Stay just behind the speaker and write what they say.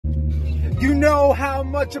You know how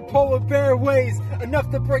much a polar bear weighs, enough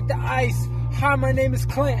to break the ice. Hi, my name is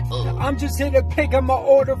Clint. I'm just here to pick up my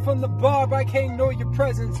order from the bar, but I can't ignore your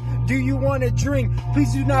presence. Do you want a drink?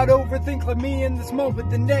 Please do not overthink like me in this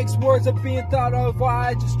moment. The next words are being thought of while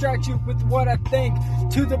I distract you with what I think.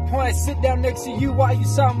 To the point, I sit down next to you while you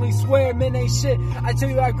solemnly swear, man, ain't shit. I tell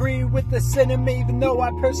you I agree with the sentiment, even though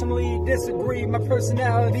I personally disagree. My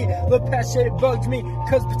personality, look past shit, it bugs me,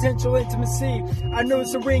 cause potential intimacy. I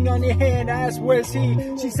notice a ring on your hand, I asked where's he?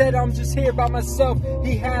 She said I'm just here by myself,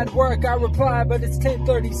 he had work. I replied, but it's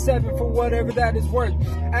 10:37 for whatever that is worth.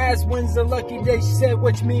 I asked when's the lucky day, she said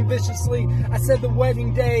what you mean viciously. I said the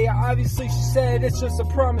wedding day, obviously she said it's just a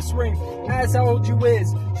promise ring. I asked how old you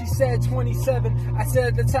is, she said 27. I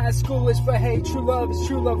said that's high schoolish, but hey, true love is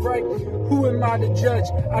true love, right? Who am I to judge?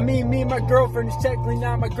 I mean, me and my girlfriend is technically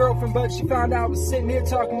not my girlfriend, but she found out I was sitting here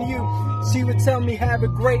talking to you. She would tell me have a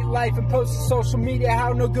great life and post to social media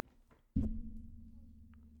how no good.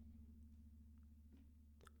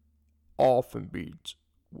 Often Beats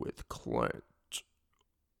with Clint.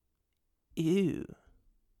 Ew.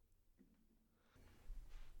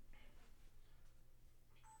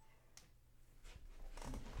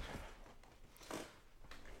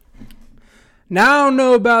 Now I don't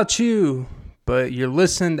know about you, but you're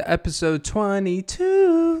listening to episode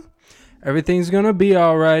 22. Everything's gonna be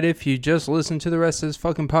alright if you just listen to the rest of this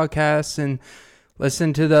fucking podcast and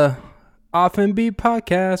listen to the Often Beat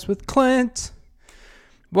podcast with Clint.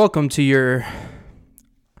 Welcome to your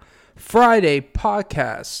Friday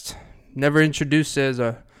podcast. Never introduced it as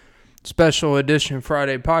a special edition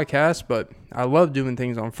Friday podcast, but I love doing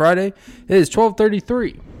things on Friday. It is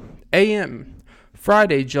 12:33 a.m.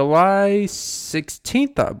 Friday, July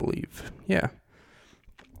 16th, I believe. Yeah.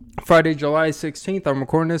 Friday, July 16th. I'm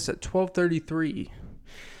recording this at 12:33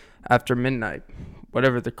 after midnight.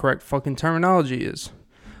 Whatever the correct fucking terminology is.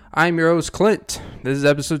 I'm your host, Clint. This is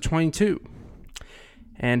episode 22.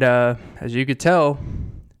 And as you could tell,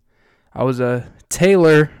 I was a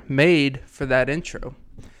tailor-made for that intro.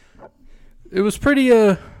 It was pretty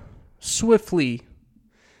swiftly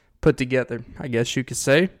put together, I guess you could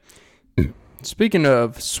say. Speaking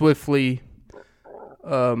of swiftly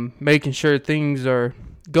making sure things are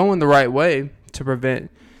going the right way to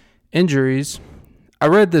prevent injuries, I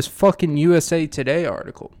read this fucking USA Today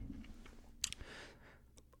article.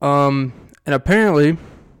 And apparently,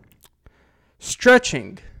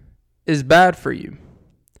 stretching is bad for you.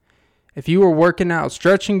 If you were working out,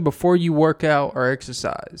 stretching before you work out or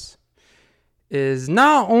exercise is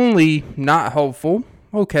not only not helpful.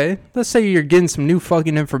 Okay, let's say you're getting some new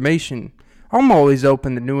fucking information. I'm always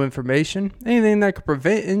open to new information. Anything that could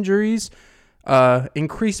prevent injuries,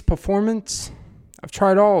 increase performance. I've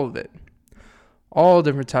tried all of it. All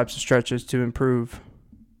different types of stretches to improve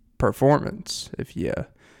performance, if you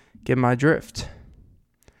get my drift.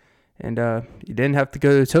 And you didn't have to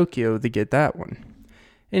go to Tokyo to get that one.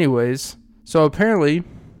 Anyways, so apparently,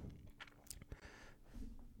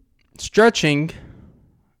 stretching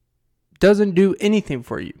doesn't do anything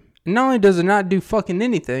for you. And not only does it not do fucking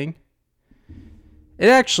anything, it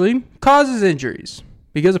actually causes injuries.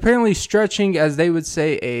 Because apparently stretching, as they would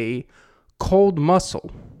say, a cold muscle.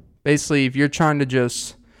 Basically, if you're trying to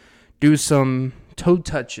just do some toe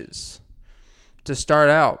touches to start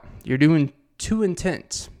out, you're doing too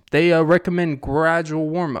intense. They recommend gradual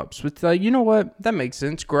warm-ups. With you know what? That makes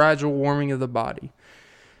sense. Gradual warming of the body.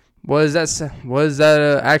 What does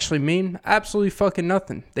that actually mean? Absolutely fucking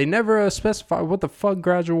nothing. They never specify what the fuck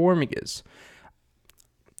gradual warming is.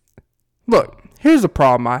 Look, here's the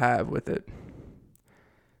problem I have with it.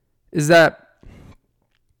 Is that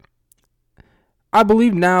I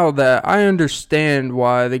believe now that I understand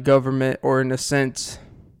why the government, or in a sense,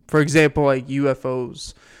 for example, like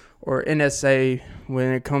UFOs or NSA,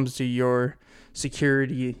 when it comes to your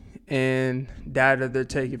security and data they're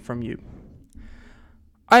taking from you.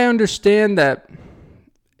 I understand that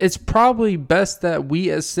it's probably best that we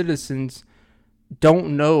as citizens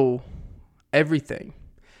don't know everything.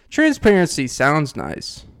 Transparency sounds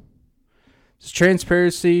nice. It's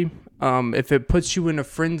transparency, if it puts you in a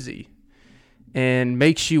frenzy and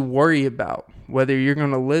makes you worry about whether you're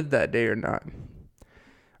going to live that day or not.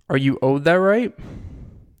 Are you owed that right?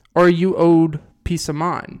 Or are you owed peace of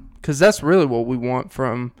mind? Because that's really what we want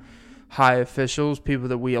from high officials, people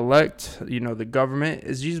that we elect, the government,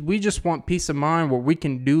 is we just want peace of mind where we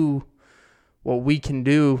can do what we can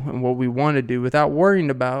do and what we want to do without worrying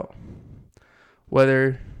about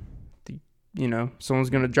whether, someone's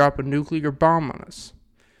going to drop a nuclear bomb on us.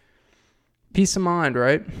 Peace of mind,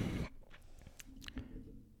 right?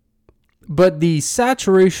 But the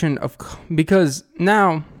saturation because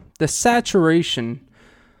now the saturation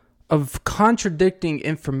of contradicting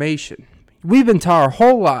information. We've been taught our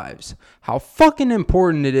whole lives how fucking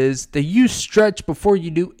important it is that you stretch before you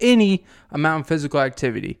do any amount of physical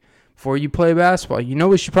activity. Before you play basketball, you know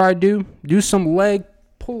what you should probably do? Do some leg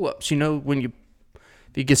pull-ups. You know,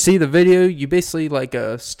 if you can see the video, you basically like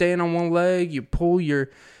stand on one leg, you pull your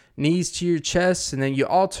knees to your chest, and then you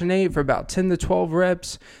alternate for about 10 to 12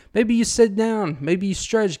 reps. Maybe you sit down, maybe you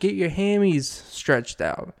stretch, get your hammies stretched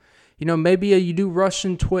out. You know, maybe you do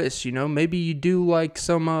Russian twists, you know, maybe you do like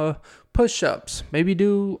some push-ups, maybe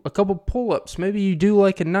do a couple pull-ups, maybe you do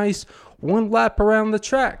like a nice one lap around the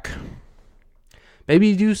track. Maybe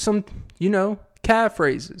you do some, you know, calf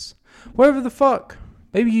raises, whatever the fuck.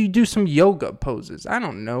 Maybe you do some yoga poses. I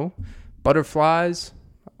don't know. Butterflies.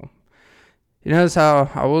 You know, that's how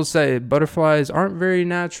I will say butterflies aren't very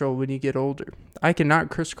natural when you get older. I cannot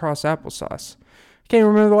crisscross applesauce. I can't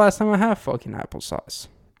remember the last time I had fucking applesauce.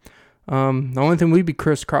 The only thing we be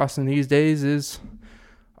crisscrossing these days is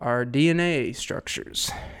our DNA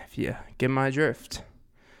structures, if you get my drift.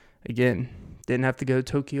 Again, didn't have to go to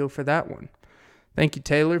Tokyo for that one. Thank you,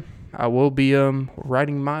 Taylor. I will be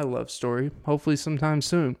writing my love story, hopefully sometime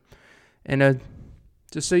soon. And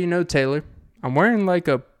just so you know, Taylor, I'm wearing my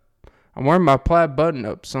plaid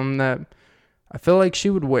button-up, something that I feel like she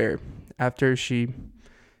would wear after she,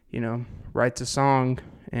 you know, writes a song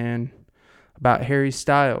about Harry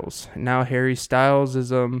Styles. And now Harry Styles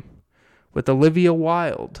is with Olivia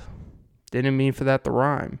Wilde. Didn't mean for that to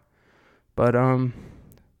rhyme. But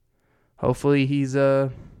hopefully he's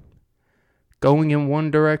going in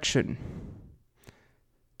one direction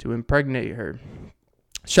to impregnate her.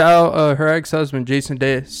 Shout out her ex-husband, Jason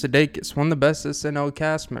Sudeikis, one of the best SNL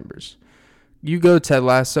cast members. You go, Ted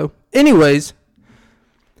Lasso. Anyways,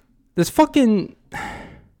 this fucking...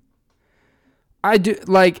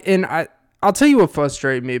 I'll tell you what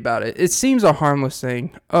frustrated me about it. It seems a harmless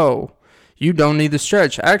thing. Oh, you don't need to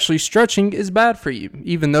stretch. Actually, stretching is bad for you.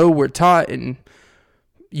 Even though we're taught in,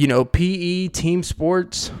 you know, PE, team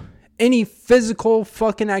sports, any physical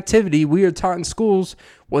fucking activity we are taught in schools,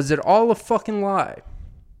 was it all a fucking lie?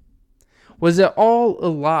 Was it all a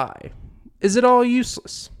lie? Is it all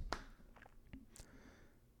useless?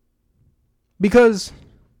 Because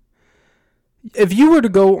if you were to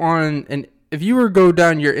go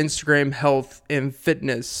down your Instagram health and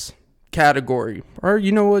fitness category, or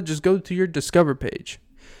you know what, just go to your Discover page.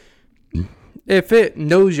 If it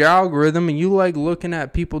knows your algorithm and you like looking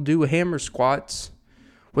at people do hammer squats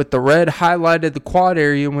with the red highlighted the quad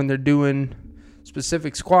area when they're doing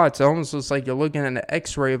specific squats, it almost looks like you're looking at an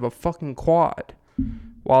x-ray of a fucking quad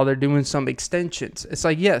while they're doing some extensions. It's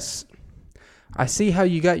like, yes, I see how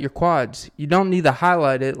you got your quads. You don't need to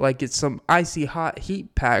highlight it like it's some icy hot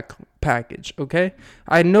heat package, okay?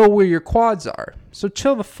 I know where your quads are, so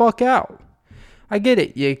chill the fuck out. I get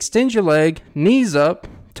it. You extend your leg, knees up,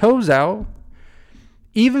 toes out,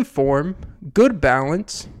 even form, good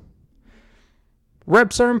balance.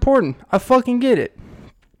 Reps are important. I fucking get it.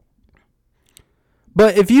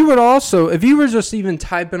 But if you were just even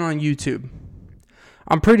typing on YouTube,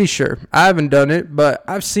 I'm pretty sure, I haven't done it, but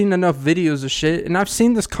I've seen enough videos of shit, and I've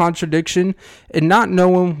seen this contradiction in not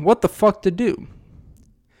knowing what the fuck to do.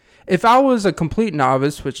 If I was a complete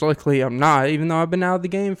novice, which luckily I'm not, even though I've been out of the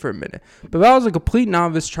game for a minute, but if I was a complete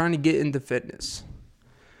novice trying to get into fitness,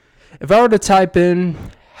 if I were to type in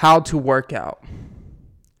how to work out,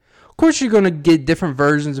 of course you're going to get different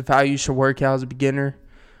versions of how you should work out as a beginner,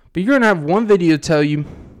 but you're going to have one video tell you,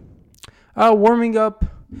 warming up,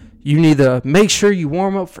 you need to make sure you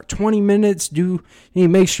warm up for 20 minutes. You need to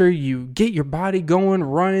make sure you get your body going,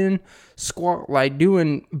 running, squat, like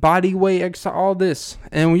doing body weight exercise, all this.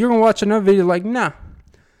 And when you're going to watch another video, like, nah,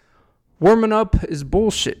 warming up is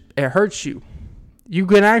bullshit. It hurts you. You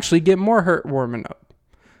can actually get more hurt warming up.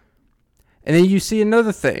 And then you see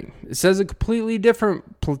another thing. It says a completely different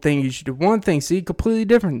thing you should do. One thing, see, a completely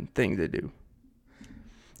different thing to do.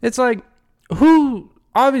 It's like,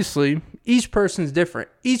 obviously, each person's different.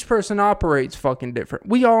 Each person operates fucking different.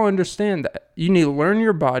 We all understand that. You need to learn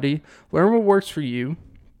your body, learn what works for you.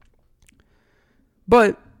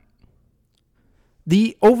 But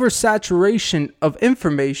the oversaturation of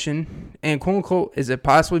information and quote unquote, is it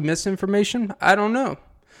possibly misinformation? I don't know.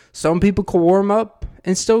 Some people can warm up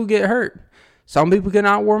and still get hurt. Some people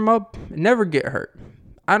cannot warm up and never get hurt.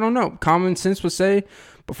 I don't know. Common sense would say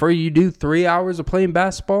before you do 3 hours of playing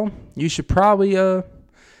basketball, you should probably at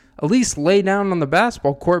least lay down on the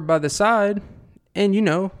basketball court by the side and, you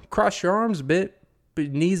know, cross your arms a bit,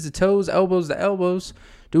 knees to toes, elbows to elbows,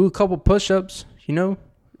 do a couple push-ups, you know,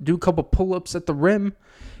 do a couple pull-ups at the rim,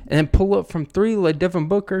 and then pull up from 3 like Devin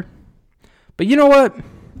Booker. But you know what?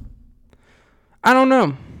 I don't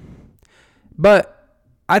know. But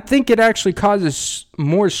I think it actually causes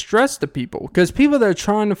more stress to people, because people that are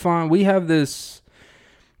trying to find, we have this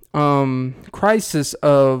crisis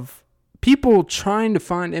of people trying to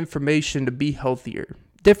find information to be healthier,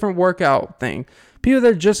 different workout thing. People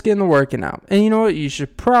that are just getting the working out. And you know what? You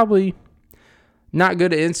should probably not go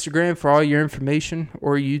to Instagram for all your information,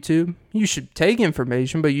 or YouTube. You should take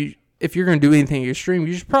information, but if you're going to do anything extreme,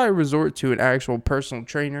 you should probably resort to an actual personal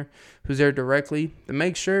trainer who's there directly to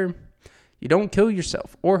make sure you don't kill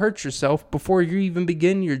yourself or hurt yourself before you even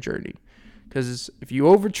begin your journey. Because if you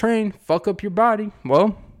overtrain, fuck up your body,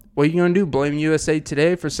 well, what are you going to do? Blame USA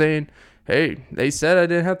Today for saying, hey, they said I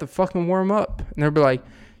didn't have to fucking warm up. And they'll be like,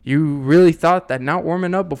 you really thought that not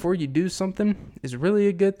warming up before you do something is really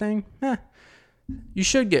a good thing? You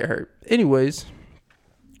should get hurt. Anyways,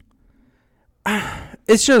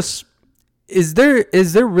 it's just, is there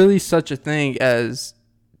really such a thing as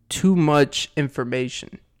too much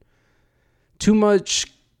information? Too much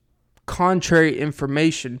contrary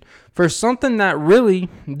information for something that really,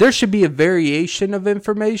 there should be a variation of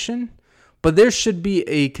information, but there should be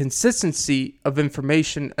a consistency of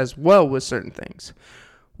information as well with certain things.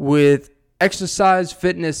 With exercise,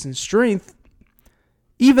 fitness, and strength,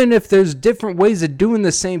 even if there's different ways of doing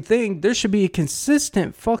the same thing, there should be a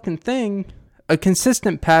consistent fucking thing, a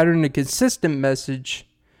consistent pattern, a consistent message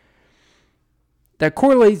that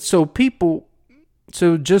correlates so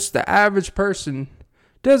just the average person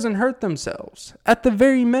doesn't hurt themselves at the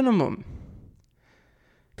very minimum.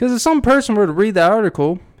 Because if some person were to read the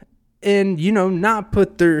article and, not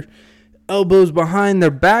put their elbows behind their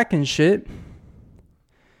back and shit,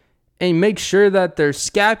 and make sure that their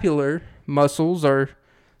scapular muscles or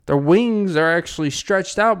their wings are actually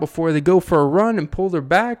stretched out before they go for a run and pull their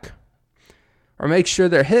back, or make sure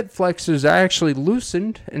their hip flexors are actually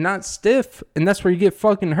loosened and not stiff, and that's where you get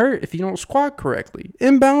fucking hurt if you don't squat correctly.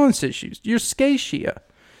 Imbalance issues. Your scatia.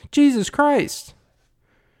 Jesus Christ.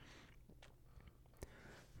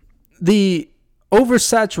 The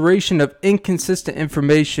oversaturation of inconsistent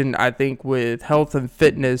information, I think, with health and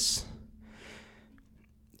fitness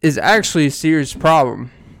is actually a serious problem.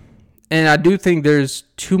 And I do think there's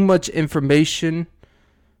too much information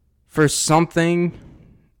for something.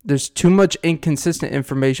 There's too much inconsistent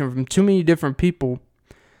information from too many different people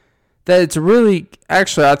that it's really,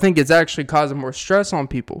 actually, I think it's actually causing more stress on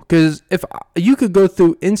people. Because if you could go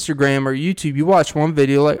through Instagram or YouTube, you watch one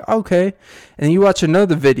video, like, okay, and you watch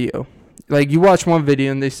another video. Like, you watch one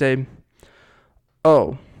video and they say,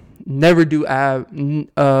 oh, never do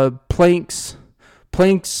planks.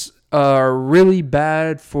 Planks are really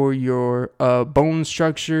bad for your bone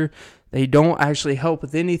structure. They don't actually help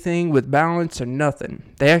with anything, with balance or nothing.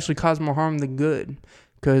 They actually cause more harm than good,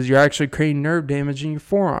 because you're actually creating nerve damage in your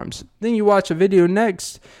forearms. Then you watch a video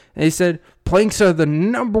next, and they said, planks are the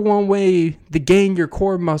number one way to gain your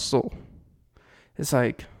core muscle. It's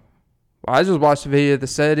like, well, I just watched a video that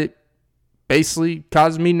said it basically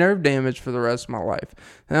caused me nerve damage for the rest of my life.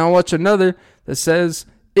 And I watch another that says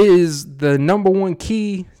it is the number one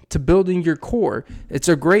key to building your core. It's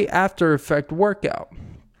a great after effect workout.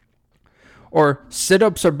 Or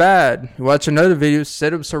sit-ups are bad. You watch another video,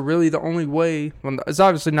 sit-ups are really the only way. Well, it's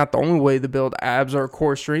obviously not the only way to build abs or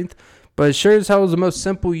core strength, but it sure as hell is the most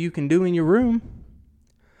simple you can do in your room.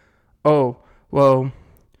 Oh, well,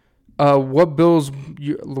 what builds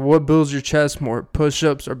your chest more,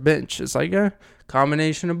 push-ups or bench? It's like a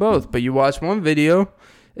combination of both. But you watch one video,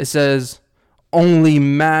 it says only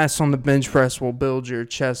mass on the bench press will build your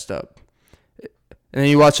chest up. And then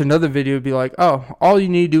you watch another video, it'd be like, oh, all you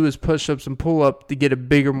need to do is push-ups and pull-up to get a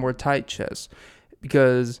bigger, more tight chest.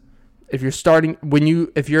 Because if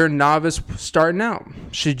you're a novice starting out,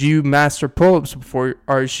 should you master pull-ups before,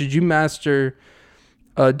 or should you master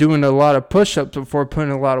doing a lot of push-ups before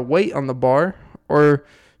putting a lot of weight on the bar? Or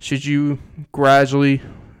should you gradually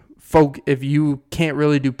if you can't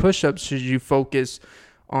really do push-ups, should you focus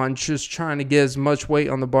on just trying to get as much weight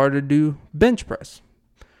on the bar to do bench press?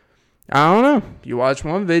 I don't know. You watch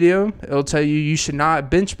one video, it'll tell you should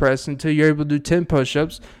not bench press until you're able to do 10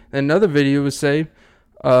 push-ups. And another video would say,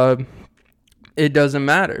 it doesn't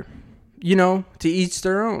matter. To each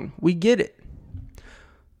their own. We get it.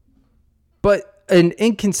 But an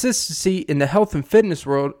inconsistency in the health and fitness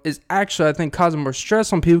world is actually, I think, causing more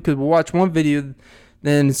stress on people, because we'll watch one video,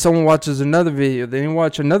 then someone watches another video. Then you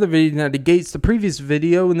watch another video that negates the previous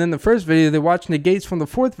video, and then the first video they watch negates from the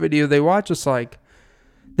fourth video they watch. It's like,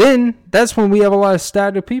 then that's when we have a lot of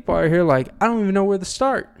static people out here like, I don't even know where to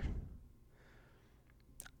start.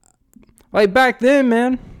 Like back then,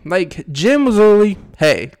 man, like gym was literally,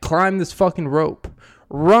 hey, climb this fucking rope.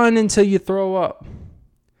 Run until you throw up.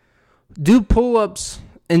 Do pull-ups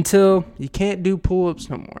until you can't do pull-ups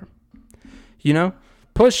no more. You know,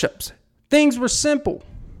 push-ups. Things were simple.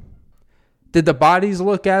 Did the bodies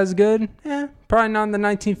look as good? Probably not in the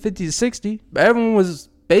 1950s, 60s. But everyone was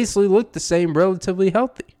basically looked the same, relatively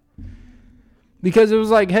healthy. Because it was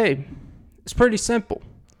like, hey, it's pretty simple.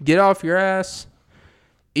 Get off your ass.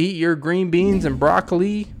 Eat your green beans and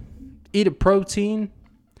broccoli. Eat a protein.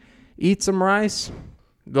 Eat some rice.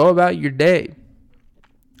 Go about your day.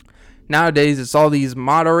 Nowadays, it's all these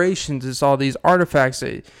moderations. It's all these artifacts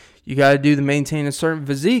that you got to do to maintain a certain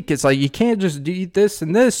physique. It's like you can't just eat this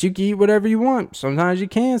and this. You can eat whatever you want. Sometimes you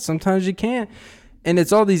can. Sometimes you can't. And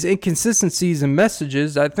it's all these inconsistencies and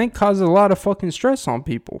messages that I think cause a lot of fucking stress on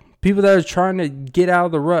people. People that are trying to get out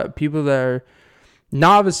of the rut. People that are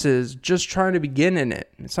novices just trying to begin in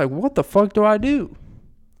it. It's like, what the fuck do I do?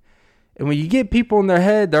 And when you get people in their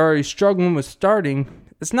head, they're already struggling with starting.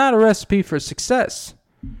 It's not a recipe for success.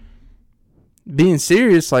 Being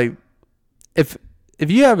serious, like, if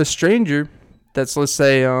you have a stranger that's, let's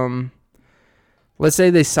say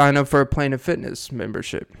they sign up for a Planet Fitness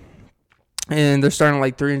membership and they're starting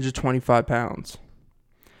like 325 pounds.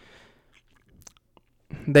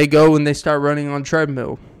 They go and they start running on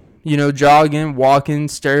treadmill, you know, jogging, walking,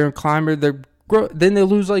 stair climber. Then they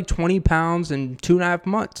lose like 20 pounds in 2.5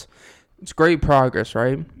 months. It's great progress,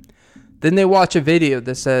 right? Then they watch a video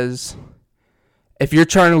that says, if you're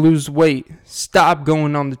trying to lose weight, stop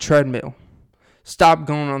going on the treadmill. Stop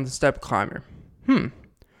going on the step climber.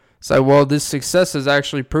 It's like, well, this success has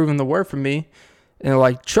actually proven to work for me. And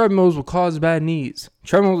like, treadmills will cause bad knees.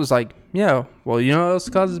 Treadmills is like, yeah, well, you know what else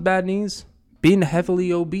causes bad knees? Being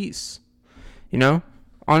heavily obese. You know,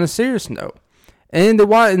 on a serious note. And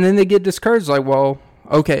then they get discouraged, like, well,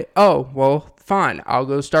 okay, well, fine, I'll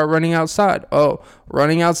go start running outside. Oh,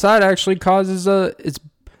 running outside actually causes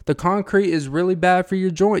the concrete is really bad for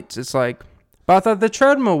your joints. It's like, but I thought the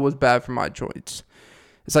treadmill was bad for my joints.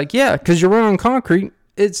 It's like, yeah, because you're running on concrete.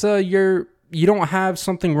 It's you don't have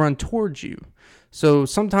something run towards you. So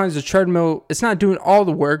sometimes the treadmill, it's not doing all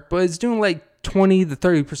the work, but it's doing like 20 to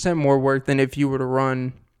 30% more work than if you were to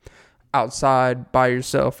run outside by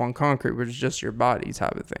yourself on concrete, which is just your body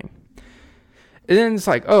type of thing. And then it's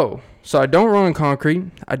like, oh, so I don't run on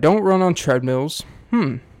concrete. I don't run on treadmills.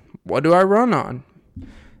 What do I run on?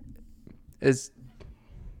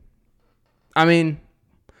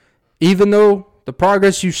 Even though the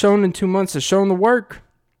progress you've shown in 2 months has shown the work,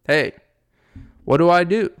 hey, what do I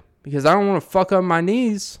do? Because I don't want to fuck up my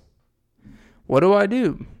knees. What do I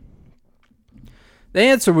do? The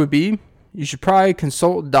answer would be, you should probably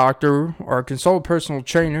consult a doctor or consult a personal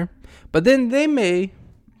trainer. But then they may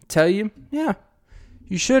tell you, yeah,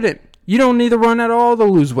 you shouldn't. You don't need to run at all to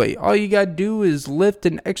lose weight. All you got to do is lift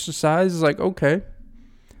and exercise. It's like, okay,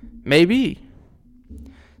 maybe.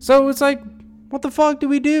 So it's like, what the fuck do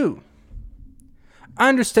we do? I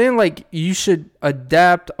understand, like, you should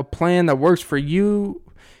adapt a plan that works for you.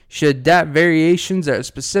 You should adapt variations that are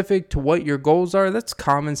specific to what your goals are. That's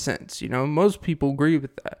common sense. You know, most people agree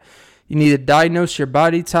with that. You need to diagnose your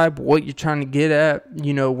body type, what you're trying to get at,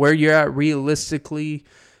 you know, where you're at realistically,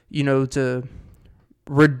 you know, to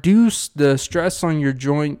reduce the stress on your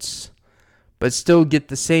joints, but still get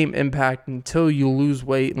the same impact until you lose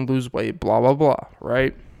weight, blah, blah, blah,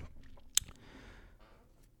 right?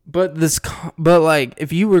 But like,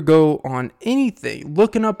 if you were to go on anything,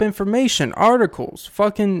 looking up information, articles,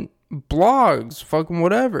 fucking blogs, fucking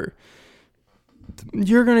whatever,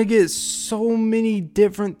 you're going to get so many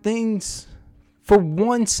different things for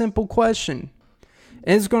one simple question.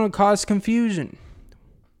 And it's going to cause confusion.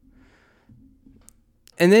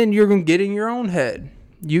 And then you're going to get in your own head.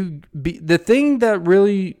 The thing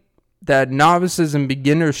that novices and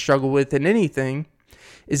beginners struggle with in anything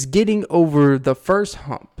is getting over the first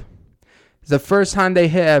hump. The first time they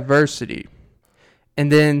hit adversity.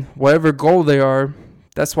 And then whatever goal they are,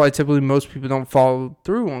 that's why typically most people don't follow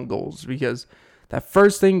through on goals. Because that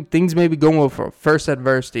first thing, things may be going well for first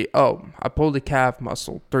adversity. Oh, I pulled a calf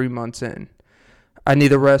muscle 3 months in. I need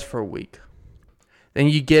to rest for a week. Then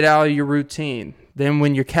you get out of your routine. Then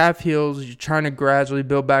when your calf heals, you're trying to gradually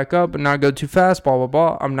build back up and not go too fast, blah, blah,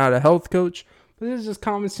 blah. I'm not a health coach, but this is just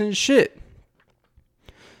common sense shit.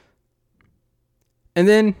 And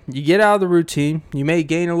then you get out of the routine. You may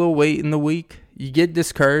gain a little weight in the week. You get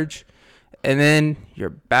discouraged. And then you're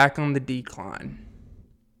back on the decline.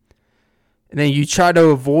 And then you try to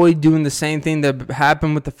avoid doing the same thing that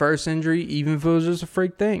happened with the first injury, even if it was just a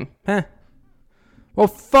freak thing. Well,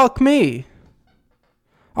 fuck me.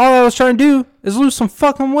 All I was trying to do is lose some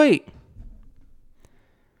fucking weight.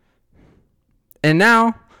 And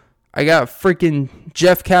now, I got freaking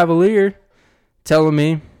Jeff Cavalier telling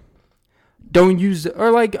me, don't use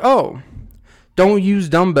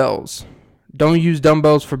dumbbells. Don't use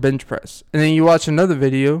dumbbells for bench press. And then you watch another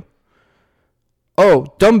video.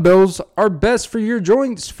 Oh, dumbbells are best for your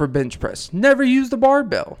joints for bench press. Never use the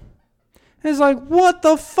barbell. And it's like, what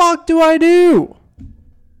the fuck do I do?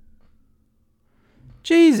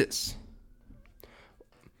 Jesus.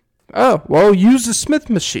 Oh, well, use the Smith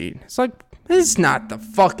machine. It's like, it's not the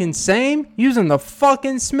fucking same. Using the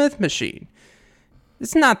fucking Smith machine.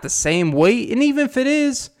 It's not the same weight. And even if it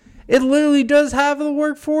is, it literally does have the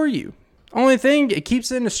work for you. Only thing, it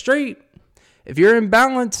keeps it in a straight. If you're in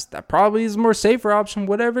balance, that probably is a more safer option,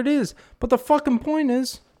 whatever it is. But the fucking point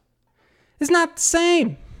is, it's not the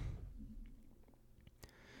same.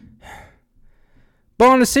 But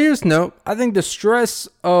on a serious note, I think the stress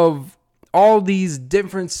of all these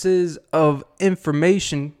differences of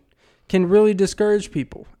information can really discourage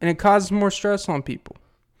people. And it causes more stress on people.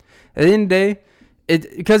 At the end of the day,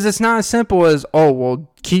 because it's not as simple as, oh, well,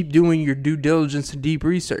 keep doing your due diligence and deep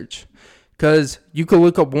research. Because you could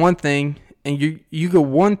look up one thing, and you go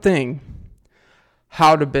one thing,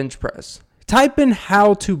 how to bench press. Type in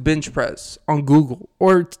how to bench press on Google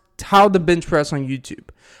or how to bench press on YouTube.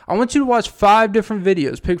 I want you to watch 5 different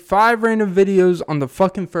videos. Pick 5 random videos on the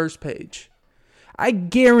fucking first page. I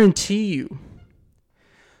guarantee you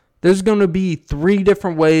there's going to be 3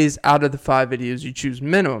 different ways out of the 5 videos you choose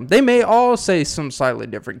minimum. They may all say something slightly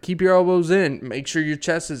different. Keep your elbows in. Make sure your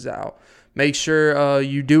chest is out. Make sure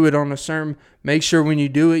you do it on a certain. Make sure when you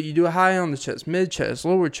do it high on the chest, mid chest,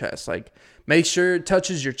 lower chest. Like, make sure it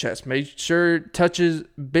touches your chest. Make sure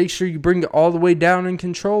you bring it all the way down and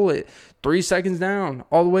control it. 3 seconds down,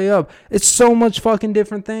 all the way up. It's so much fucking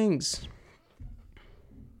different things.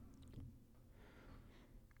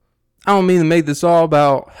 I don't mean to make this all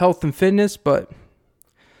about health and fitness, but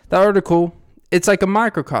the article, it's like a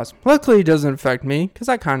microcosm. Luckily, it doesn't affect me because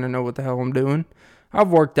I kind of know what the hell I'm doing. I've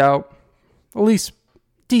worked out at least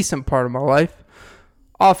decent part of my life,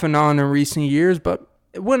 off and on in recent years. But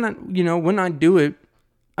when I do it,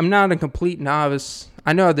 I'm not a complete novice.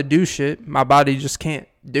 I know how to do shit. My body just can't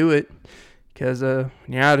do it because you're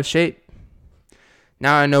out of shape.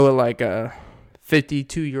 Now I know what like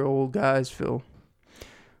 52-year-old guys feel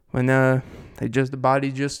when the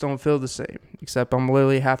body just don't feel the same. Except I'm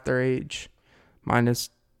literally half their age, minus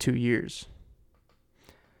 2 years.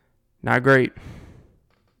 Not great.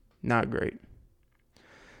 Not great.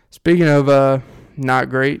 Speaking of not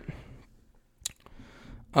great,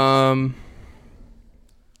 I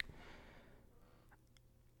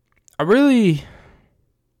really,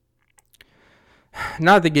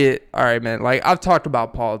 not to get, all right, man, like I've talked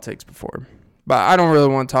about politics before, but I don't really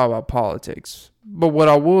want to talk about politics. But what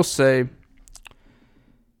I will say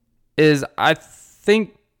is I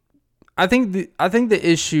think the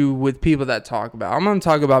issue with people that talk about, I'm going to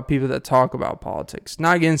talk about people that talk about politics.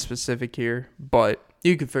 Not getting specific here, but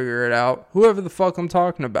you can figure it out. Whoever the fuck I'm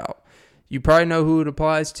talking about. You probably know who it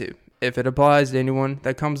applies to. If it applies to anyone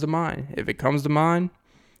that comes to mind. If it comes to mind,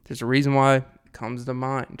 there's a reason why it comes to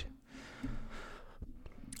mind.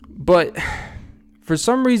 But for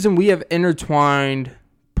some reason, we have intertwined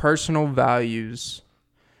personal values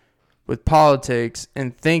with politics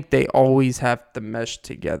and think they always have to mesh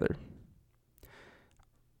together.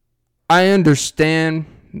 I understand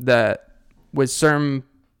that with certain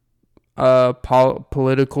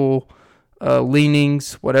political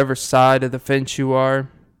leanings, whatever side of the fence you are,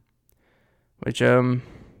 which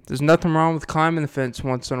there's nothing wrong with climbing the fence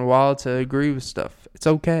once in a while to agree with stuff. It's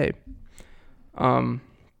okay.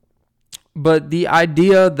 But the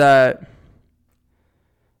idea that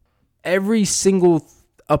every single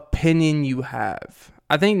opinion you have,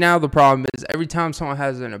 I think now the problem is every time someone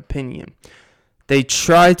has an opinion, they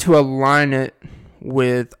try to align it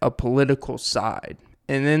with a political side.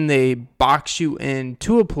 And then they box you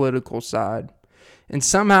into a political side. And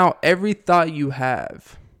somehow every thought you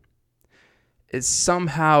have is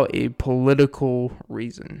somehow a political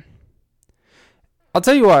reason. I'll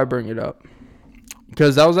tell you why I bring it up.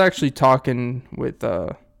 Because I was actually talking with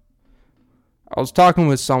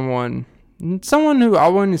someone who I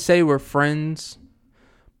wouldn't say we're friends,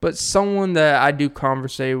 but someone that I do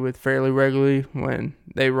conversate with fairly regularly when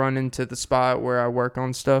they run into the spot where I work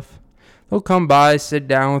on stuff. They'll come by, sit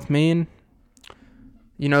down with me, and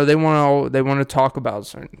they want to talk about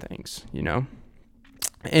certain things,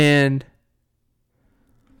 And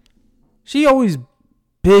she always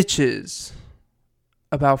bitches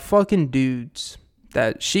about fucking dudes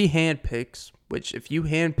that she handpicks, which if you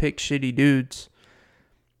handpick shitty dudes,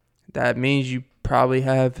 that means you probably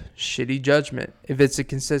have shitty judgment if it's a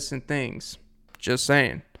consistent things. Just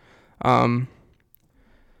saying. But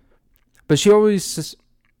she always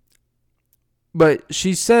But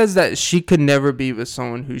she says that she could never be with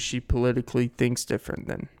someone who she politically thinks different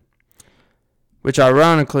than. Which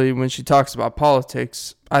ironically, when she talks about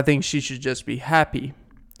politics, I think she should just be happy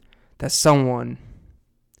that someone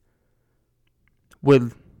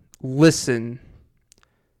would listen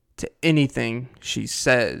to anything she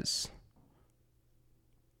says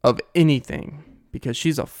of anything, because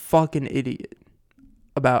she's a fucking idiot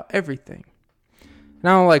about everything. And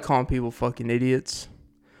I don't like calling people fucking idiots.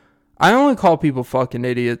 I only call people fucking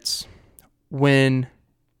idiots when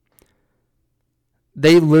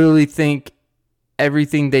they literally think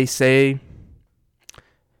everything they say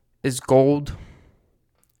is gold.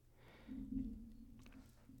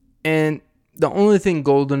 And the only thing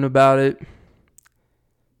golden about it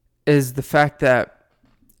is the fact that,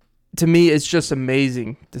 to me, it's just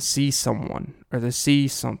amazing to see someone or to see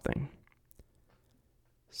something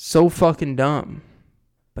so fucking dumb,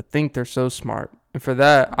 but think they're so smart. And for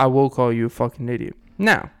that, I will call you a fucking idiot.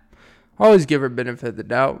 Now, I always give her benefit of the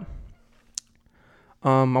doubt.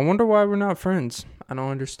 I wonder why we're not friends. I don't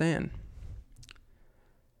understand.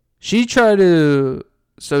 She's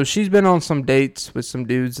been on some dates with some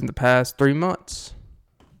dudes in the past 3 months.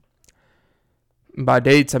 By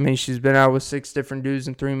dates, I mean she's been out with 6 different dudes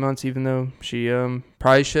in 3 months, even though she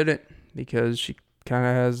probably shouldn't, because she kind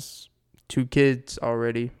of has 2 kids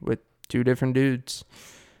already with 2 different dudes.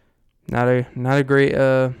 Not a great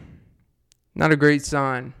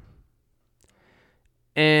sign.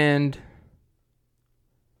 And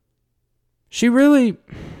she really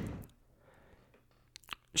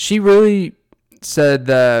said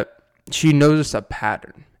that she noticed a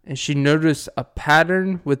pattern. And she noticed a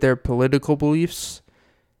pattern with their political beliefs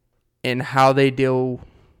and how they deal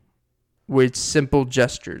with simple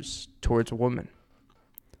gestures towards a woman.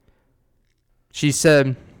 She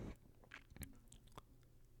said,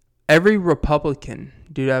 every Republican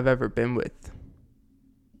dude I've ever been with,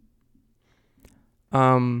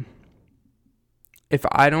 if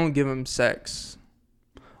I don't give him sex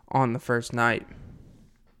on the first night,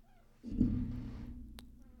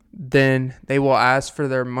 then they will ask for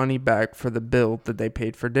their money back for the bill that they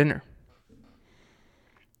paid for dinner.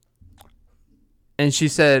 And she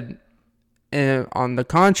said, on the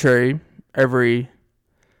contrary, every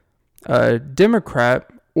Democrat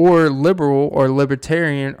or liberal or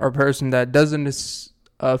libertarian or person that doesn't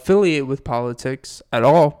affiliate with politics at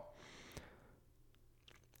all,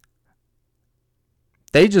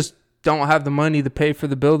 they just don't have the money to pay for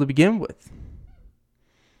the bill to begin with.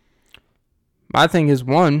 My thing is,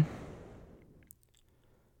 one,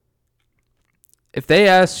 if they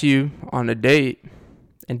ask you on a date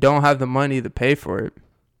and don't have the money to pay for it,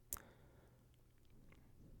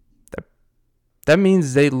 that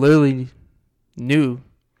means they literally knew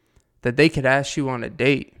that they could ask you on a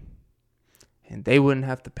date and they wouldn't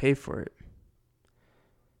have to pay for it,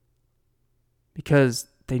 because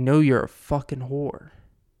they know you're a fucking whore.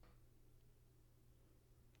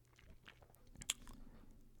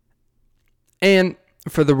 And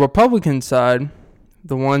for the Republican side,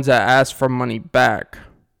 the ones that ask for money back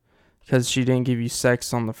because she didn't give you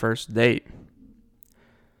sex on the first date,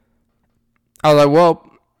 I was like, well,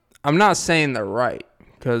 I'm not saying they're right,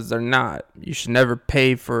 because they're not. You should never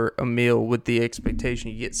pay for a meal with the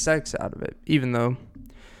expectation you get sex out of it. Even though,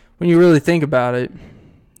 when you really think about it,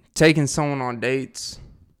 taking someone on dates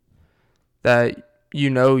that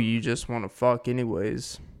you just want to fuck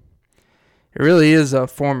anyways, it really is a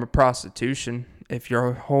form of prostitution. If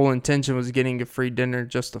your whole intention was getting a free dinner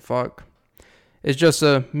just to fuck, it's just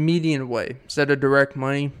a median way. Instead of direct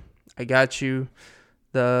money, I got you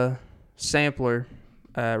the sampler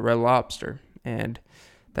at Red Lobster, and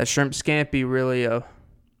that shrimp scampi really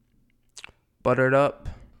buttered up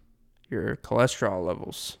your cholesterol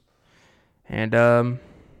levels. And I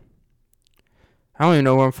don't even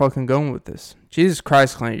know where I'm fucking going with this. Jesus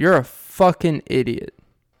Christ, Clint, you're a fucking idiot.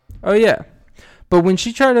 Oh yeah, but when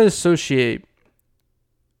she tried to associate,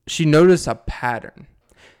 she noticed a pattern.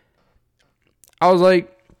 I was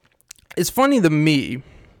like, it's funny to me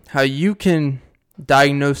how you can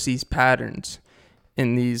diagnose these patterns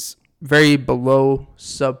in these very below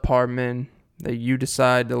subpar men that you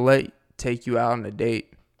decide to let take you out on a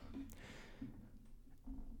date.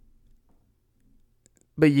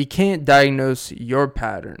 But you can't diagnose your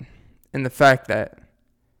pattern in the fact that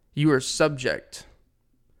you are subject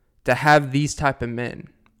to have these type of men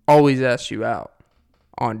always ask you out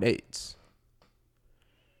on dates.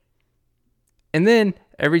 And then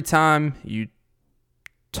every time you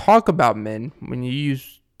talk about men, when you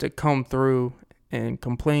used to come through and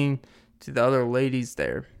complain to the other ladies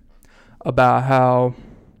there about how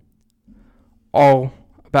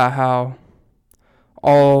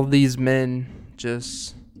all these men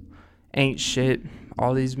just ain't shit.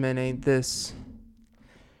 All these men ain't this.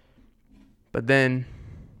 But then,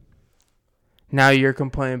 now you're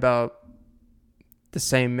complaining about the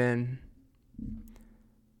same men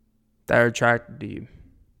that are attracted to you.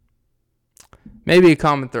 Maybe a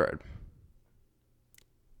common thread.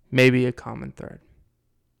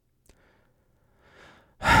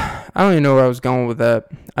 I don't even know where I was going with that.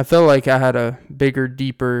 I felt like I had a bigger,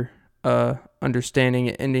 deeper understanding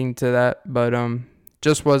and ending to that, but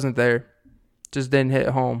just wasn't there. Just didn't hit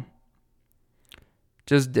home.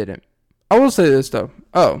 Just didn't. I will say this though.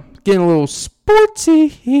 Oh, getting a little sportsy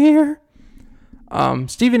here.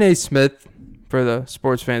 Stephen A. Smith, for the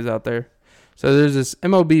sports fans out there. So there's this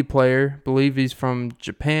MLB player, I believe he's from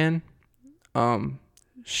Japan.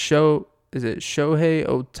 Shohei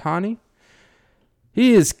Ohtani?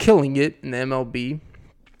 He is killing it in the MLB.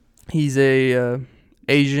 He's a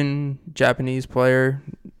Asian Japanese player.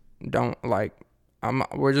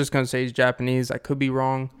 We're just gonna say he's Japanese. I could be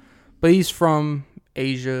wrong, but he's from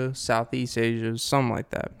Asia, Southeast Asia, something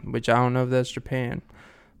like that. Which I don't know if that's Japan.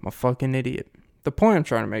 I'm a fucking idiot. The point I'm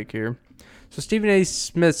trying to make here. So Stephen A.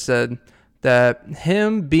 Smith said that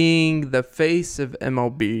him being the face of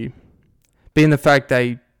MLB, being the fact that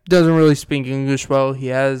he doesn't really speak English well, he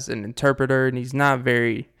has an interpreter, and he's not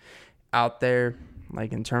very out there,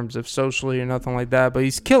 like in terms of socially or nothing like that, but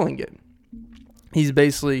he's killing it. He's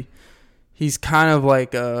kind of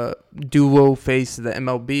like a duo face of the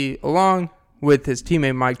MLB, along with his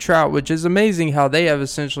teammate Mike Trout, which is amazing how they have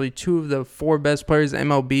essentially two of the four best players in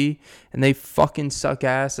MLB, and they fucking suck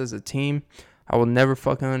ass as a team. I will never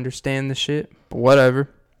fucking understand the shit, but whatever.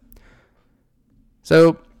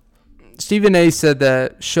 So Stephen A. said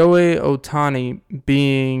that Shohei Ohtani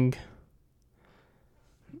being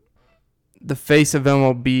the face of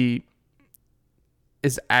MLB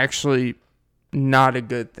is actually not a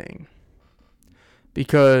good thing.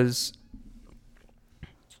 Because,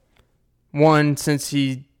 one, since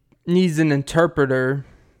he needs an interpreter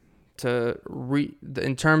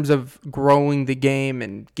in terms of growing the game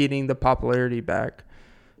and getting the popularity back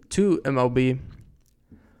to MLB,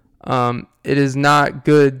 it is not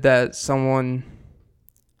good that someone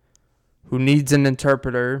who needs an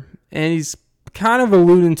interpreter, and he's kind of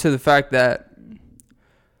alluding to the fact that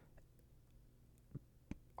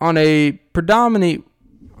on a predominant,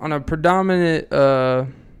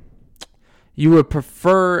 you would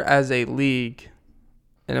prefer as a league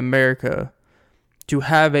in America to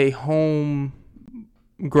have a homegrown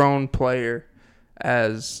player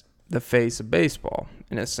as the face of baseball,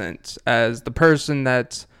 in a sense, as the person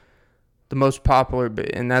that's the most popular,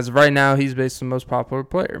 and as of right now, he's basically the most popular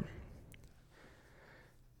player.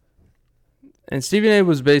 And Stephen A.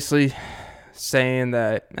 was basically saying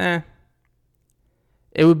that,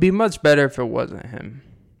 it would be much better if it wasn't him,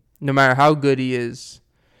 no matter how good he is,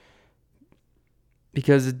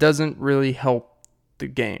 because it doesn't really help the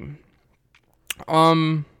game.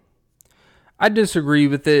 I disagree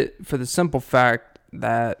with it for the simple fact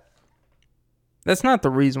that that's not the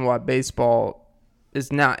reason why baseball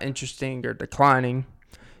is not interesting or declining.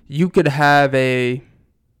 You could have a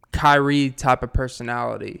Kyrie type of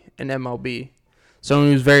personality in MLB.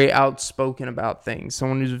 Someone who's very outspoken about things.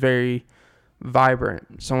 Someone who's very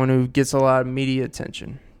vibrant. Someone who gets a lot of media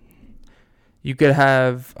attention. You could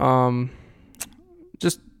have,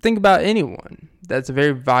 just think about anyone that's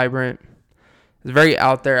very vibrant, is very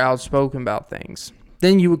out there, outspoken about things.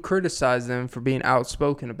 Then you would criticize them for being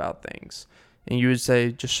outspoken about things. And you would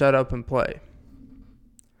say, just shut up and play.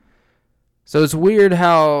 So it's weird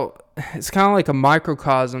how it's kind of like a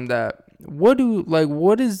microcosm that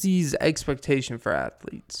what is these expectation for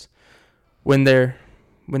athletes when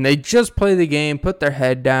they just play the game, put their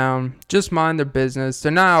head down, just mind their business.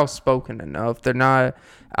 They're not outspoken enough. They're not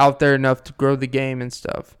out there enough to grow the game and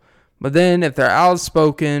stuff. But then if they're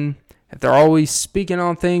outspoken, if they're always speaking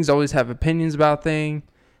on things, always have opinions about things,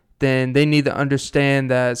 then they need to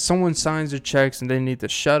understand that someone signs their checks and they need to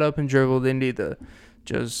shut up and dribble. They need to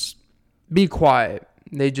just be quiet.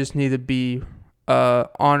 They just need to be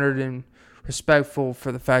honored and respectful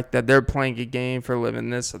for the fact that they're playing a game for a living,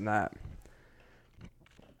 this and that.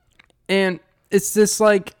 And it's this,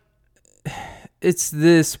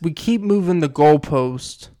 we keep moving the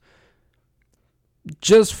goalpost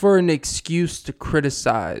just for an excuse to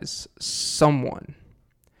criticize someone.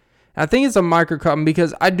 I think it's a microcosm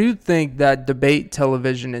because I do think that debate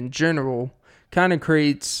television in general kind of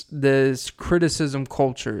creates this criticism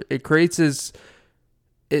culture. It creates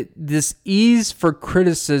this ease for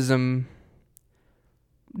criticism,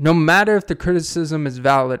 no matter if the criticism is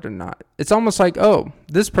valid or not. It's almost like, oh,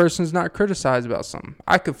 this person's not criticized about something.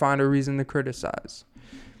 I could find a reason to criticize.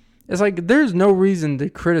 It's like there's no reason to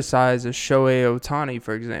criticize a Shohei Ohtani,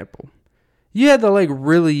 for example. You had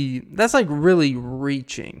to that's really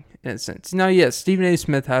reaching in a sense. Now, yes, Stephen A.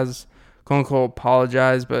 Smith has quote unquote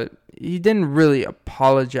apologized, but he didn't really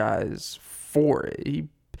apologize for it.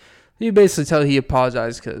 He basically tell he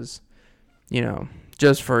apologized because,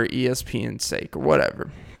 just for ESPN's sake or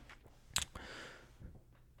whatever.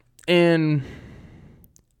 And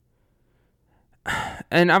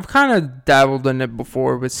I've kind of dabbled in it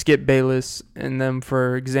before with Skip Bayless and them,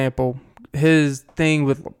 for example. His thing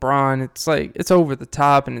with LeBron, it's like, it's over the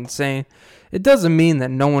top and insane. It doesn't mean that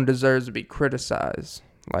no one deserves to be criticized.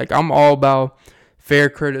 Like, I'm all about fair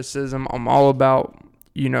criticism. I'm all about,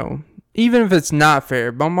 even if it's not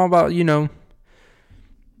fair, but I'm all about, you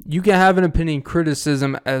can have an opinion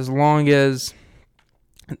criticism as long as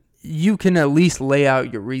you can at least lay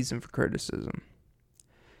out your reason for criticism.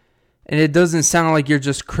 And it doesn't sound like you're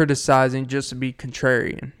just criticizing just to be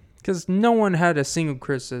contrarian. Because no one had a single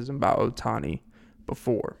criticism about Ohtani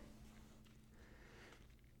before.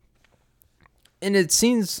 And it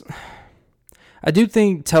seems, I do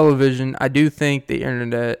think television, I do think the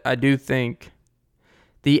internet, I do think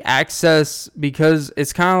the access, because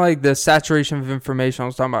it's kind of like the saturation of information I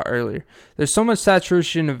was talking about earlier. There's so much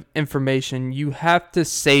saturation of information, you have to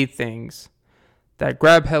say things that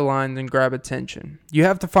grab headlines and grab attention. You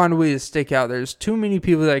have to find a way to stick out. There's too many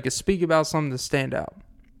people that can speak about something to stand out.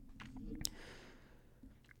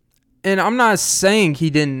 And I'm not saying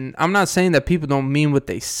that people don't mean what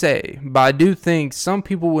they say, but I do think some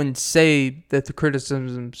people wouldn't say that the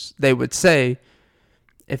criticisms they would say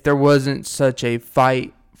if there wasn't such a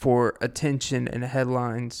fight for attention and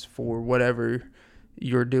headlines for whatever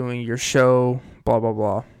you're doing, your show, blah, blah,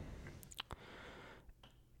 blah.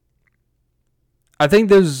 I think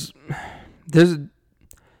there's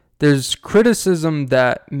criticism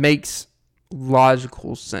that makes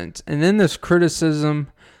logical sense. And then there's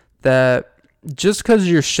criticism that just because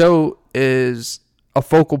your show is a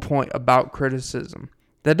focal point about criticism,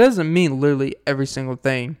 that doesn't mean literally every single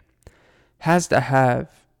thing has to have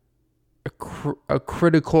a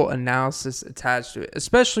critical analysis attached to it,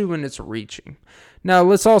 especially when it's reaching. Now,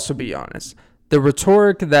 let's also be honest. The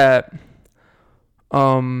rhetoric that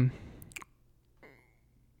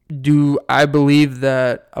do I believe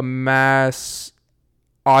that a mass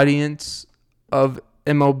audience of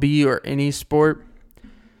MLB or any sport,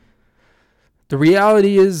 the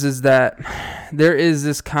reality is that there is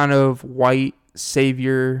this kind of white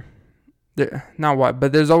savior, not white,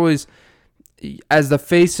 but there's always, as the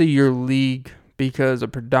face of your league, because a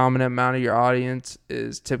predominant amount of your audience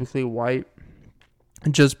is typically white,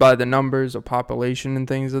 just by the numbers of population and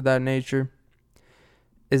things of that nature,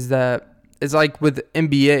 is that it's like with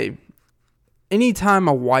NBA. Anytime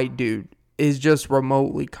a white dude is just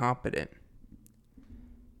remotely competent,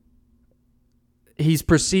 he's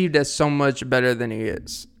perceived as so much better than he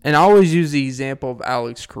is. And I always use the example of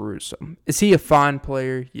Alex Caruso. Is he a fine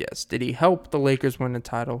player? Yes. Did he help the Lakers win the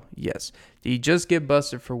title? Yes. Did he just get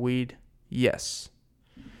busted for weed? Yes.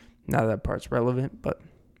 Now that part's relevant, but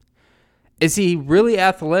is he really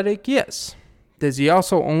athletic? Yes. Does he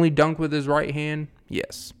also only dunk with his right hand?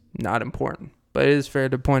 Yes. Not important, but it is fair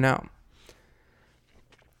to point out.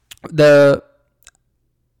 The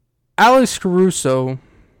Alex Caruso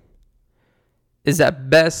is at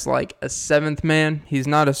best like a seventh man. He's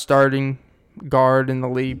not a starting guard in the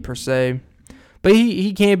league per se, but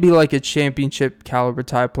he can't be like a championship caliber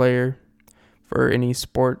type player for any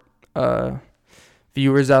sport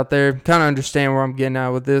viewers out there. Kind of understand where I'm getting at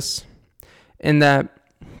with this, in that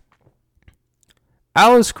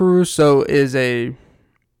Alex Caruso is a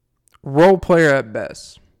role player at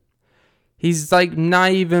best. He's like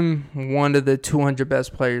not even one of the 200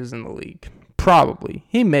 best players in the league. Probably.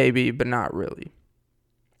 He may be, but not really.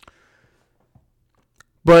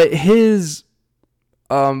 But his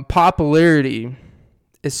popularity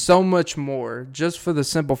is so much more just for the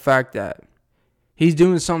simple fact that he's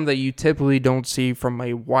doing something that you typically don't see from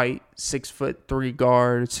a white 6'3"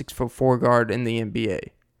 guard, 6'4" guard in the NBA.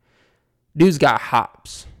 Dude's got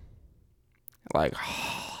hops. Like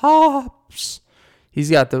hops. He's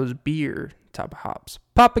got those beer type of hops.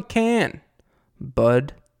 Pop a can,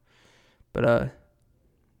 bud. But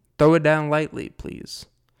throw it down lightly, please.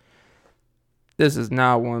 This is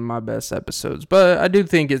not one of my best episodes, but I do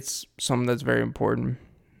think it's something that's very important.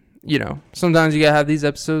 You know, sometimes you gotta have these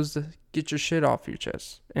episodes to get your shit off your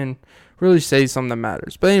chest and really say something that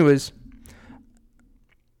matters. But anyways,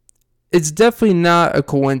 it's definitely not a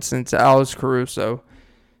coincidence that Alex Caruso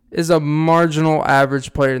is a marginal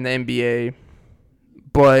average player in the NBA.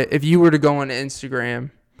 But if you were to go on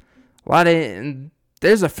Instagram, a lot of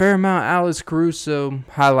there's a fair amount of Alex Caruso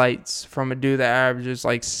highlights from a dude that averages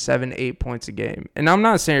like 7-8 points a game. And I'm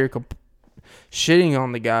not saying you're shitting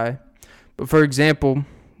on the guy, but for example,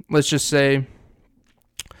 let's just say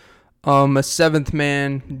a seventh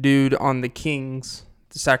man dude on the Kings,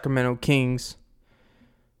 the Sacramento Kings,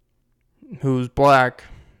 who's black,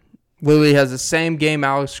 literally has the same game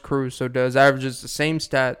Alex Caruso does, averages the same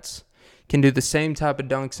stats, can do the same type of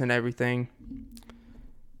dunks and everything.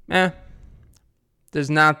 There's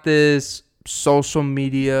not this social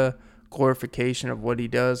media glorification of what he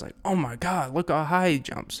does. Like, oh my God, look how high he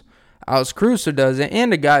jumps. Alex Caruso does it,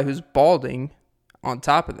 and a guy who's balding on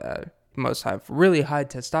top of that must have really high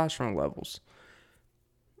testosterone levels.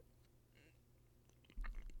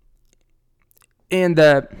 And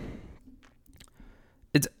that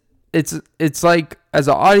it's like, as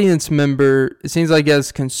an audience member, it seems like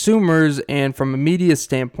as consumers and from a media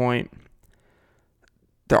standpoint,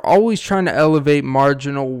 they're always trying to elevate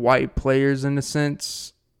marginal white players in a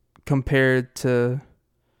sense compared to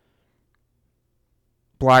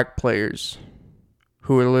black players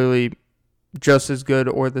who are literally just as good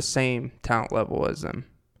or the same talent level as them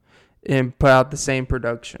and put out the same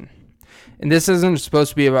production. And this isn't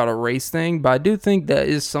supposed to be about a race thing, but I do think that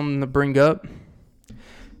is something to bring up.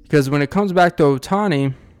 Because when it comes back to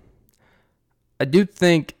Ohtani, I do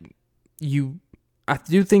think the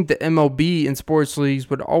MLB and sports leagues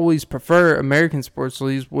would always prefer, American sports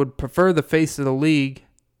leagues would prefer the face of the league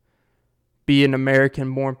be an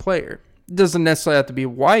American-born player. It doesn't necessarily have to be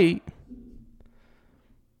white,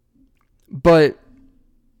 but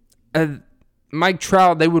Mike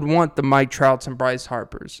Trout, they would want the Mike Trouts and Bryce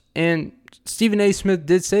Harpers. And Stephen A. Smith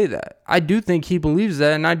did say that. I do think he believes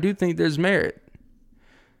that, and I do think there's merit.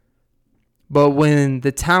 But when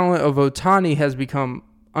the talent of Ohtani has become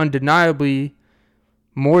undeniably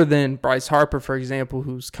more than Bryce Harper, for example,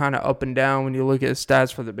 who's kind of up and down when you look at his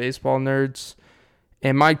stats for the baseball nerds,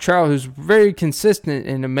 and Mike Trout, who's very consistent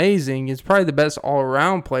and amazing, is probably the best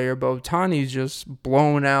all-around player, but Ohtani's just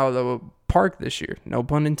blown out of the park this year. No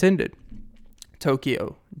pun intended.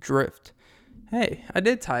 Tokyo Drift. Hey, I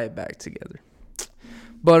did tie it back together.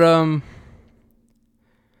 But,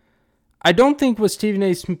 I don't think what Stephen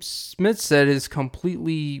A. Smith said is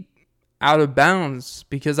completely out of bounds,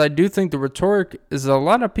 because I do think the rhetoric is a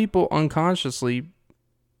lot of people unconsciously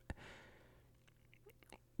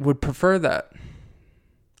would prefer that.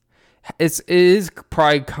 It is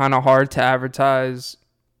probably kind of hard to advertise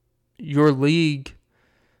your league,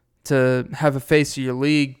 to have a face of your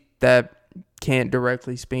league that can't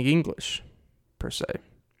directly speak English, per se.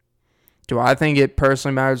 Do I think it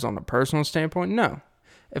personally matters on a personal standpoint? No.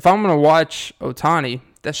 If I'm going to watch Ohtani,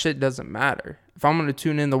 that shit doesn't matter. If I'm going to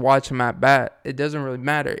tune in to watch him at bat, it doesn't really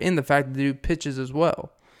matter. In the fact that the dude pitches as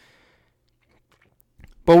well.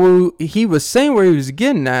 But what he was saying, where he was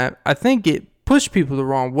getting at, I think it pushed people the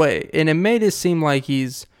wrong way. And it made it seem like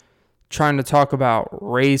he's trying to talk about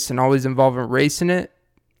race and always involving race in it.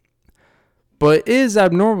 But it is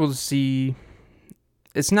abnormal to see.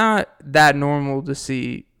 It's not that normal to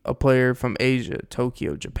see a player from Asia,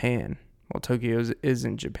 Tokyo, Japan. Well, Tokyo is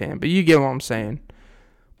in Japan, but you get what I'm saying.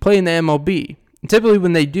 Play in the MLB. And typically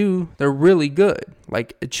when they do, they're really good.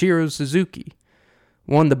 Like Ichiro Suzuki,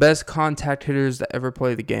 one of the best contact hitters to ever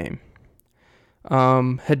play the game.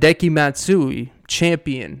 Hideki Matsui,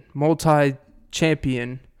 champion,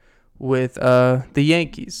 multi-champion with the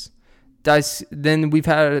Yankees. Then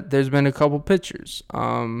there's been a couple pitchers.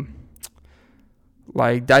 Like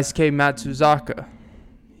Daisuke Matsuzaka.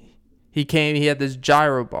 He had this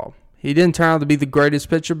gyro ball. He didn't turn out to be the greatest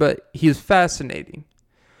pitcher, but he was fascinating.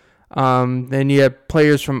 Then you have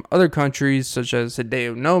players from other countries, such as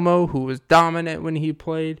Hideo Nomo, who was dominant when he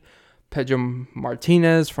played. Pedro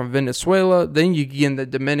Martinez from Venezuela. Then you get in the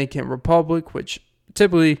Dominican Republic, which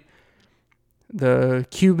typically the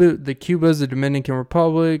Cubas, the Dominican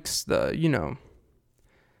Republics,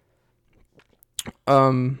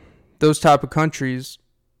 those type of countries,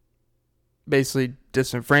 basically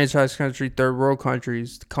disenfranchised country, third world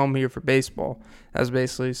countries, to come here for baseball. That's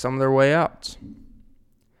basically some of their way out.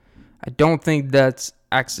 I don't think that's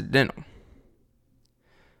accidental.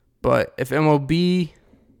 But if MLB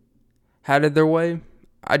had it their way,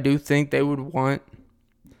 I do think they would want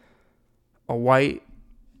a white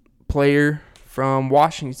player from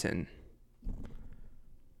Washington.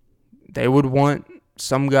 They would want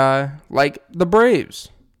some guy like the Braves.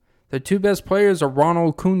 The two best players are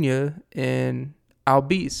Ronald Acuna and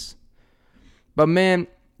Albies. But man,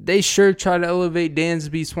 they sure try to elevate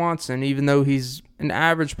Dansby Swanson, even though he's an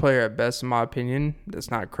average player at best, in my opinion. That's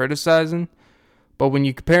not criticizing. But when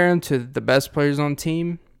you compare him to the best players on the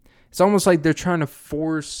team, it's almost like they're trying to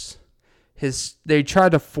force they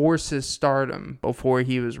tried to force his stardom before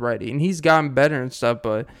he was ready. And he's gotten better and stuff,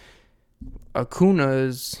 but Acuna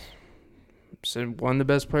is one of the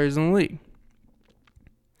best players in the league.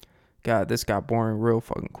 God, this got boring real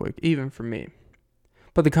fucking quick, even for me.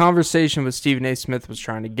 But the conversation with Stephen A. Smith was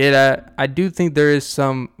trying to get at, I do think there is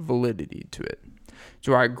some validity to it.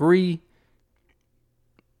 Do I agree?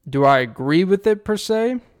 Do I agree with it per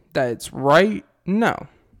se? That it's right? No.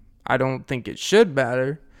 I don't think it should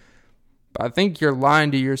matter. But I think you're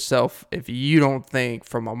lying to yourself if you don't think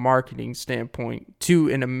from a marketing standpoint to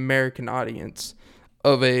an American audience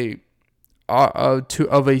of a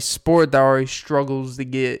sport that already struggles to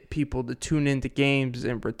get people to tune into games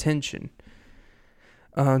and retention.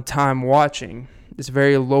 Time watching. It's a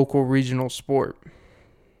very local, regional sport.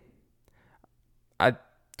 I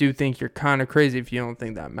do think you're kind of crazy if you don't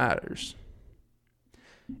think that matters.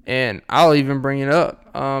 And I'll even bring it up.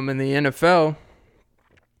 In the NFL,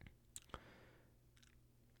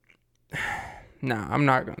 nah, I'm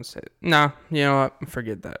not going to say it. Nah, you know what?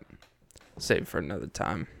 Forget that. Save it for another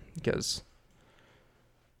time. Because,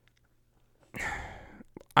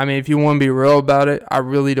 I mean, if you want to be real about it, I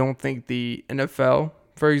really don't think the NFL,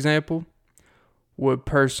 for example, would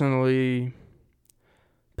personally...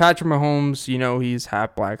 Patrick Mahomes, you know, he's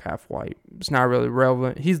half black, half white. It's not really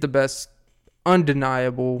relevant. He's the best,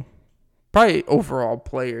 undeniable, probably overall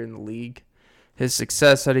player in the league. His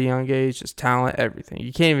success at a young age, his talent, everything.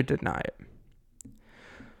 You can't even deny it.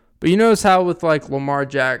 But you notice how with like Lamar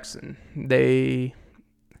Jackson, they're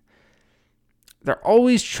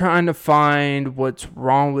always trying to find what's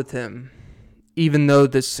wrong with him, even though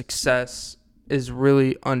the success is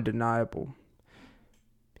really undeniable.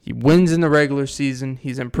 He wins in the regular season.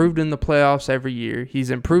 He's improved in the playoffs every year. He's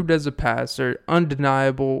improved as a passer,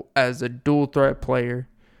 undeniable as a dual threat player.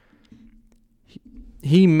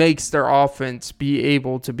 He makes their offense be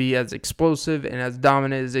able to be as explosive and as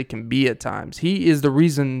dominant as it can be at times. He is the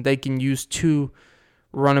reason they can use two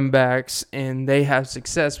running backs and they have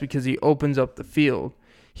success because he opens up the field.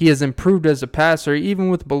 He has improved as a passer, even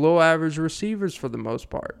with below average receivers for the most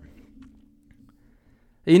part.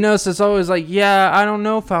 You know, so it's always like, yeah, I don't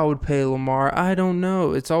know if I would pay Lamar. I don't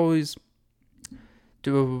know. It's always,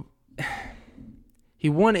 he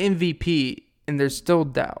won MVP, and there's still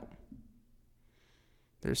doubt.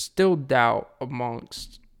 There's still doubt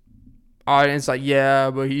amongst audience. Like,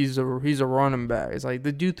 yeah, but he's a running back. It's like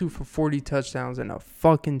the dude threw for 40 touchdowns in a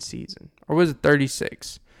fucking season, or was it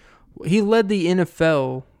 36? He led the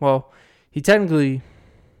NFL. Well, did he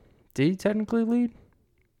technically lead?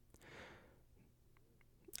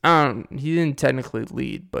 He didn't technically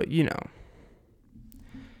lead, but you know.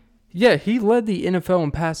 Yeah, he led the NFL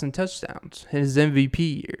in passing touchdowns in his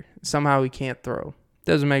MVP year. Somehow he can't throw.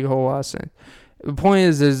 Doesn't make a whole lot of sense. The point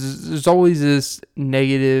is there's always this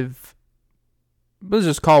negative, let's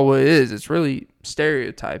just call it what it is. It's really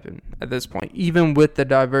stereotyping at this point, even with the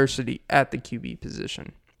diversity at the QB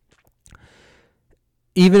position.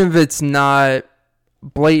 Even if it's not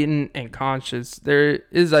blatant and conscious, there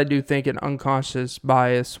is, I do think, an unconscious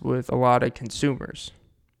bias with a lot of consumers,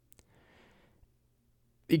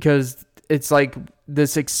 because it's like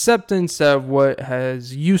this acceptance of what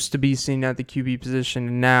has used to be seen at the QB position,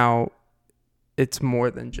 and now it's more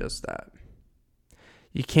than just that.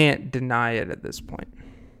 You can't deny it at this point.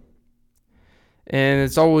 And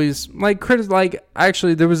it's always like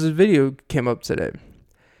actually there was a video came up today.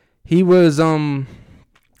 He was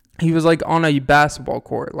like on a basketball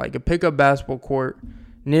court, like a pickup basketball court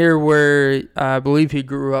near where I believe he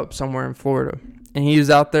grew up, somewhere in Florida. And he was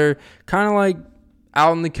out there kind of like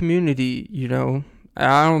out in the community, you know.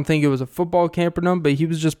 I don't think it was a football camp or nothing, but he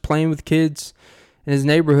was just playing with kids in his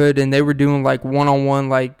neighborhood, and they were doing like one-on-one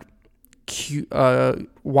like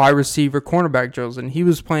wide receiver cornerback drills. And he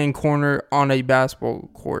was playing corner on a basketball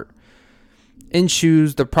court. In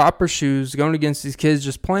shoes, the proper shoes, going against these kids,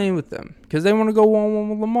 just playing with them because they want to go 1-1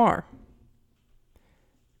 with Lamar.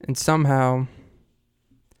 And somehow,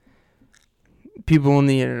 people on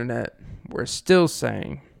the internet were still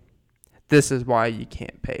saying, this is why you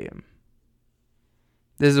can't pay him.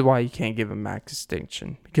 This is why you can't give him max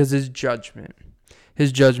extinction, because his judgment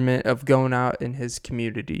of going out in his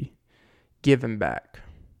community, giving back,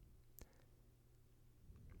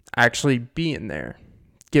 actually being there,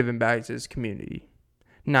 giving back to his community,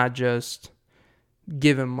 not just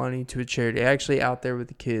giving money to a charity, actually out there with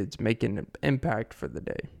the kids, making an impact for the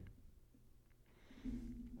day.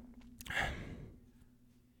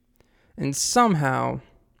 And somehow,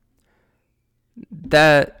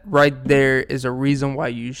 that right there is a reason why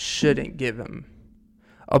you shouldn't give him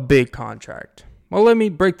a big contract. Well, let me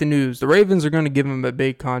break the news. The Ravens are going to give him a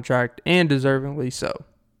big contract, and deservingly so.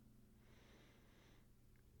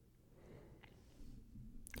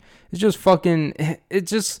 It's just fucking, it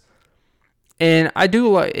just, and I do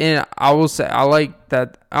like, and I will say, I like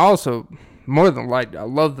that. I also, more than like, I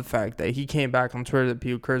love the fact that he came back on Twitter that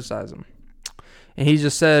people criticize him. And he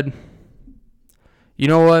just said, you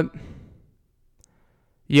know what?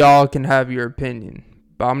 Y'all can have your opinion,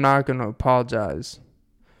 but I'm not going to apologize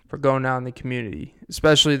for going out in the community,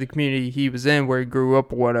 especially the community he was in where he grew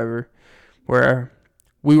up or whatever, where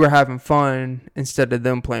we were having fun instead of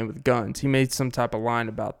them playing with guns. He made some type of line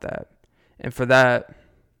about that. And for that,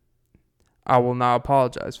 I will not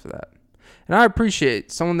apologize for that. And I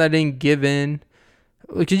appreciate someone that didn't give in.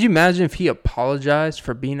 Like, could you imagine if he apologized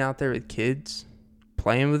for being out there with kids,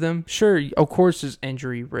 playing with them? Sure, of course there's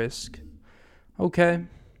injury risk. Okay.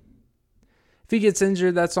 If he gets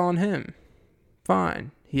injured, that's on him.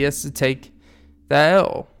 Fine. He has to take that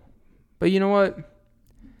L. But you know what?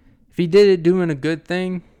 If he did it doing a good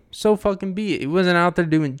thing, so fucking be it. He wasn't out there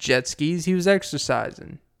doing jet skis. He was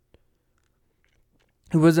exercising.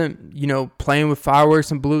 He wasn't, playing with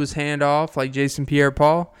fireworks and blew his hand off like Jason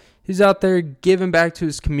Pierre-Paul. He's out there giving back to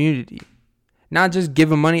his community. Not just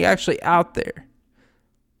giving money, actually out there.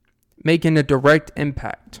 Making a direct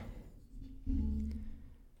impact.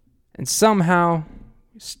 And somehow,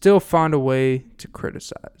 still find a way to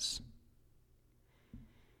criticize.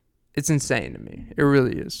 It's insane to me. It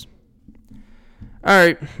really is. All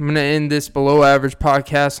right, I'm going to end this below average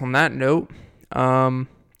podcast on that note.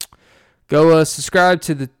 Go subscribe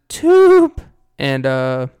to the tube. And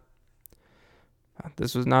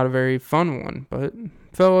this was not a very fun one, but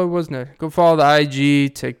felt it wasn't it. Go follow the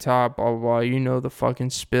IG, TikTok, blah, blah, blah. You know the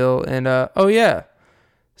fucking spill. And, oh yeah,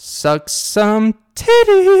 suck some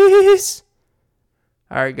titties.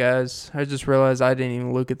 All right, guys. I just realized I didn't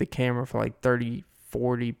even look at the camera for like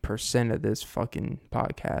 40% of this fucking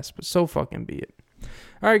podcast, but so fucking be it.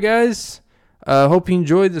 All right, guys. Hope you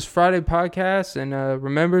enjoyed this Friday podcast, and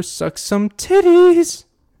remember, suck some titties.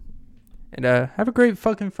 And have a great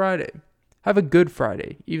fucking Friday. Have a good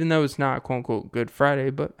Friday, even though it's not quote unquote Good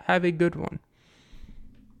Friday, but have a good one.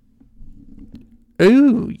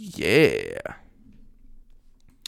 Ooh, yeah.